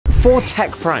4 tech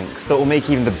pranks that will make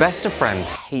even the best of friends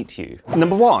hate you.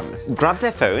 Number 1, grab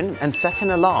their phone and set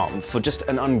an alarm for just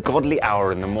an ungodly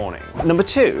hour in the morning. Number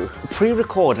 2,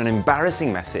 pre-record an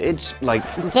embarrassing message like,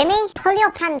 Jimmy, pull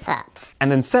your pants up.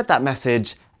 And then set that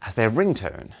message as their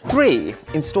ringtone. 3,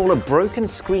 install a broken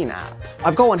screen app.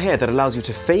 I've got one here that allows you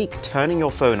to fake turning your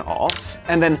phone off,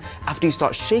 and then after you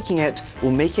start shaking it,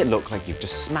 will make it look like you've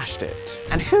just smashed it.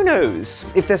 And who knows,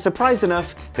 if they're surprised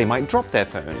enough, they might drop their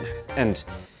phone and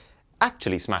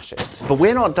actually smash it. But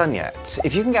we're not done yet.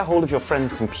 If you can get hold of your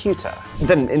friend's computer,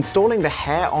 then installing the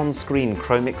Hair on Screen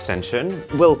Chrome extension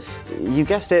will, you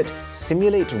guessed it,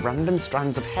 simulate random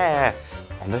strands of hair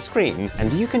on the screen,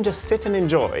 and you can just sit and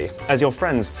enjoy as your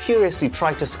friends furiously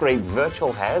try to scrape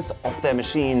virtual hairs off their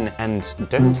machine and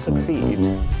don't succeed.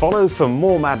 Follow for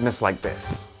more madness like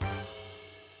this.